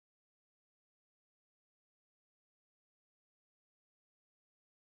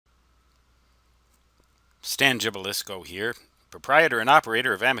Stan Gibilisco here, proprietor and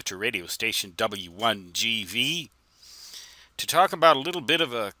operator of amateur radio station W1GV, to talk about a little bit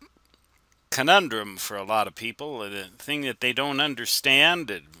of a conundrum for a lot of people, a thing that they don't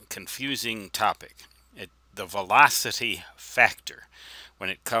understand, a confusing topic. The velocity factor when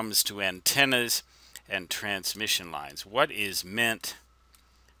it comes to antennas and transmission lines. What is meant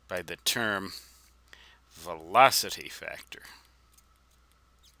by the term velocity factor?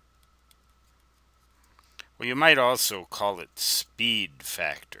 Well, you might also call it speed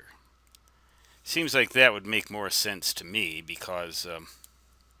factor. Seems like that would make more sense to me because,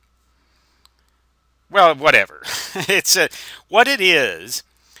 well, whatever. What it is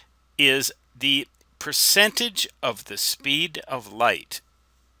the percentage of the speed of light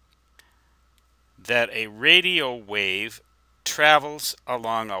that a radio wave travels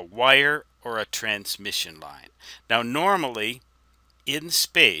along a wire or a transmission line. Now, normally in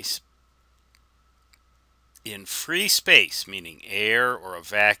space, in free space, meaning air or a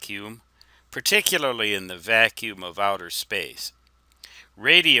vacuum, particularly in the vacuum of outer space,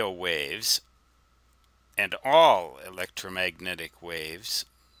 radio waves and all electromagnetic waves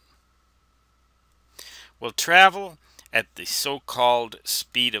will travel at the so-called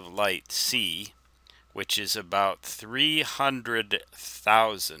speed of light, c, which is about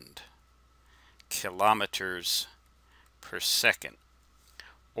 300,000 kilometers per second,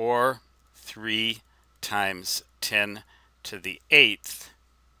 or 3 times 10 to the 8th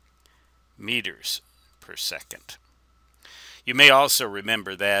meters per second. You may also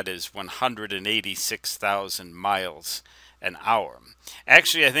remember that as 186,000 miles an hour.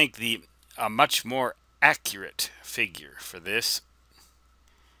 Actually, I think a much more accurate figure for this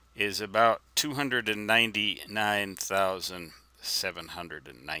is about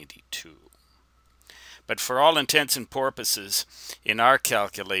 299,792. But for all intents and purposes, in our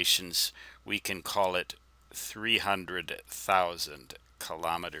calculations, we can call it 300,000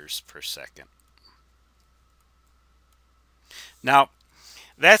 kilometers per second. Now,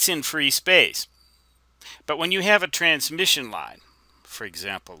 that's in free space. But when you have a transmission line, for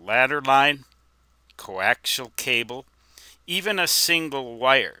example, ladder line, coaxial cable, even a single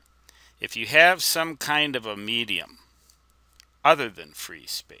wire, if you have some kind of a medium other than free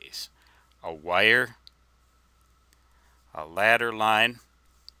space, a wire, a ladder line,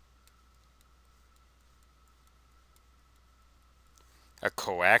 a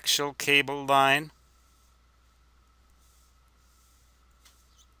coaxial cable line,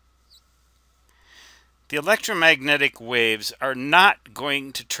 the electromagnetic waves are not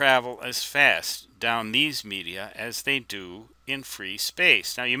going to travel as fast down these media as they do in free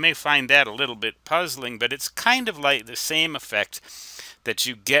space. Now, you may find that a little bit puzzling, but it's kind of like the same effect that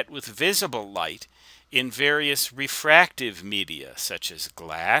you get with visible light in various refractive media, such as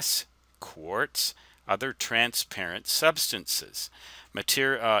glass, quartz, other transparent substances.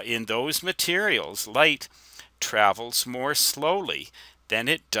 In those materials, light travels more slowly than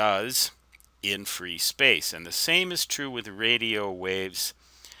it does in free space. And the same is true with radio waves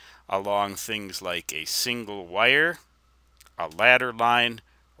along things like a single wire, a ladder line,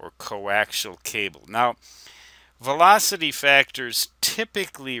 or coaxial cable. Now, velocity factors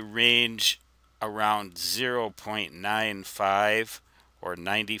typically range around 0.95 or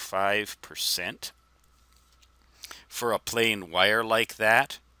 95% for a plain wire like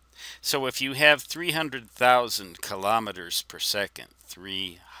that. So if you have 300,000 kilometers per second,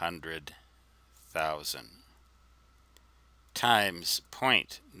 300,000 times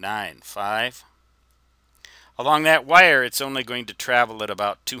 0.95. Along that wire, it's only going to travel at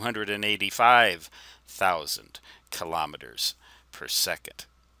about 285,000 kilometers per second.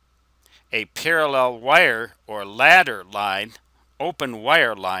 A parallel wire or ladder line, open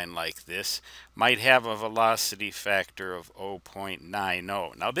wire line like this, might have a velocity factor of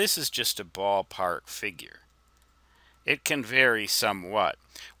 0.90. Now, this is just a ballpark figure. It can vary somewhat.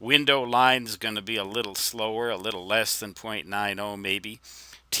 Window line is going to be a little slower, a little less than 0.90 maybe.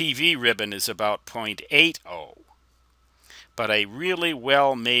 TV ribbon is about 0.80. But a really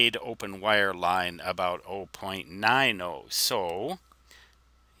well-made open wire line about 0.90. So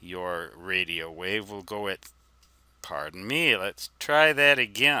your radio wave will go at, pardon me, let's try that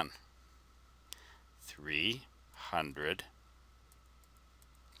again.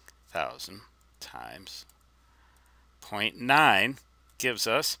 300,000 times 0.9 gives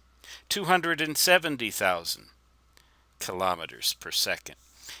us 270,000 kilometers per second.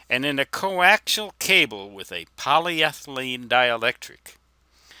 And in a coaxial cable with a polyethylene dielectric,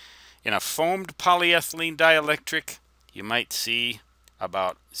 in a foamed polyethylene dielectric, you might see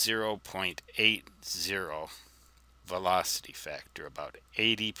about 0.80 velocity factor, about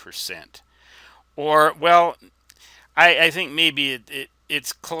 80%. Or, well, I think maybe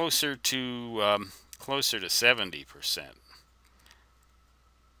it's closer to 70%.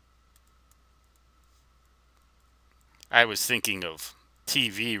 I was thinking of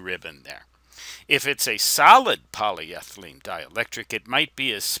TV ribbon there. If it's a solid polyethylene dielectric, it might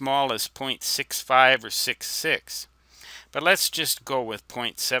be as small as 0.65 or 0.66. But let's just go with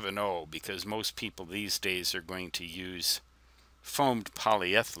 0.70 because most people these days are going to use foamed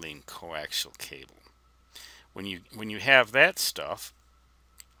polyethylene coaxial cable. When you have that stuff,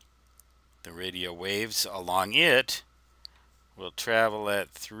 the radio waves along it will travel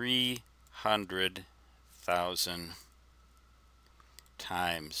at 300,000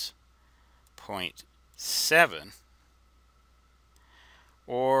 times 0.7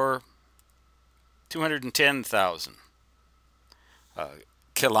 or 210,000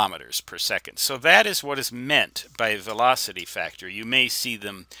 kilometers per second. So that is what is meant by velocity factor. You may see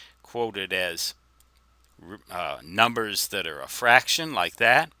them quoted as numbers that are a fraction like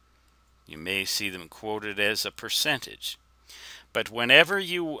that. You may see them quoted as a percentage. But whenever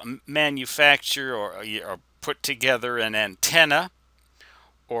you manufacture or put together an antenna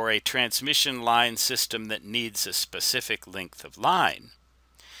or a transmission line system that needs a specific length of line,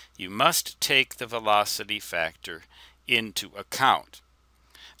 you must take the velocity factor into account.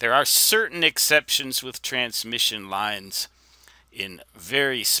 There are certain exceptions with transmission lines in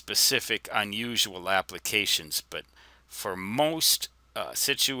very specific, unusual applications, but for most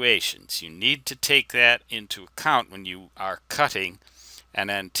situations, you need to take that into account when you are cutting an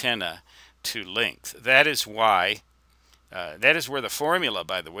antenna to length. That is why, that is where the formula,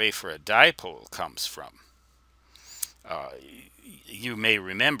 by the way, for a dipole comes from. You may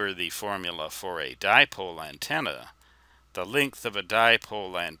remember the formula for a dipole antenna, the length of a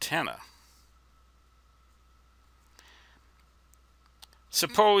dipole antenna.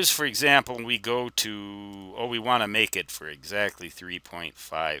 Suppose, for example, we go to, we want to make it for exactly 3.5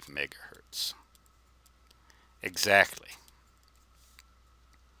 megahertz. Exactly.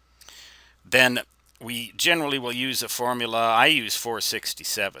 Then we generally will use a formula. I use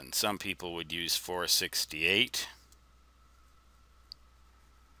 467. Some people would use 468.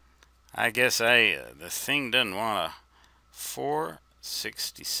 I guess the thing doesn't want to.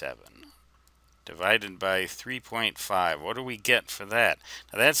 467 divided by 3.5. What do we get for that?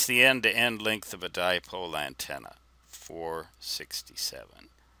 Now that's the end-to-end length of a dipole antenna. 467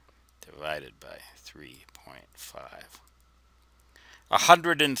 divided by 3.5.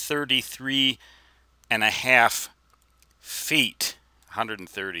 133.5 feet.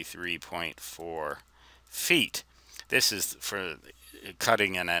 133.4 feet. This is for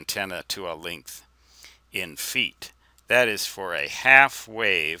cutting an antenna to a length in feet. That is for a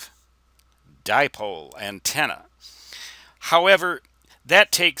half-wave dipole antenna. However,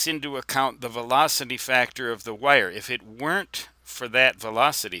 that takes into account the velocity factor of the wire. If it weren't for that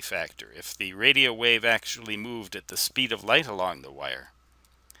velocity factor, if the radio wave actually moved at the speed of light along the wire,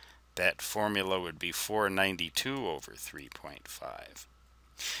 that formula would be 492 over 3.5.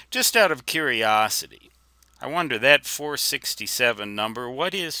 Just out of curiosity, I wonder that 467 number,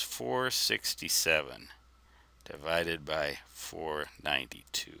 what is 467 divided by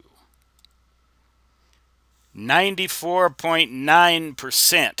 492?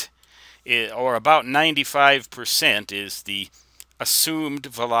 94.9%, or about 95%, is the assumed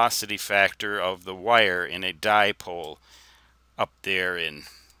velocity factor of the wire in a dipole up there in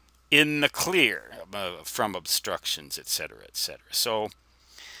the clear from obstructions, etc., etc. So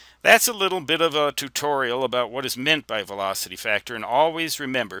that's a little bit of a tutorial about what is meant by velocity factor. And always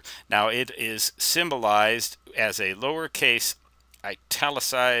remember, now it is symbolized as a lowercase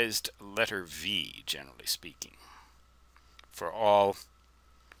italicized letter V, generally speaking,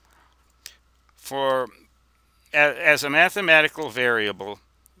 as a mathematical variable,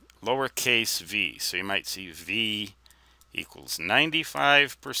 lowercase v. So you might see V equals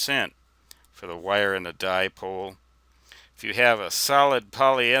 95% for the wire in a dipole. If you have a solid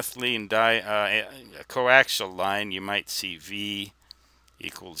polyethylene coaxial line, you might see V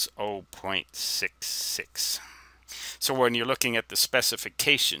equals 0.66. So when you're looking at the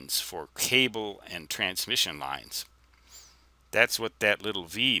specifications for cable and transmission lines, that's what that little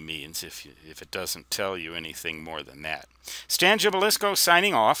V means if it doesn't tell you anything more than that. Stan Gibilisco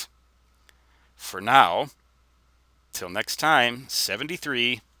signing off. For now, till next time,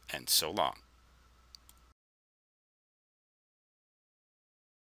 73 and so long.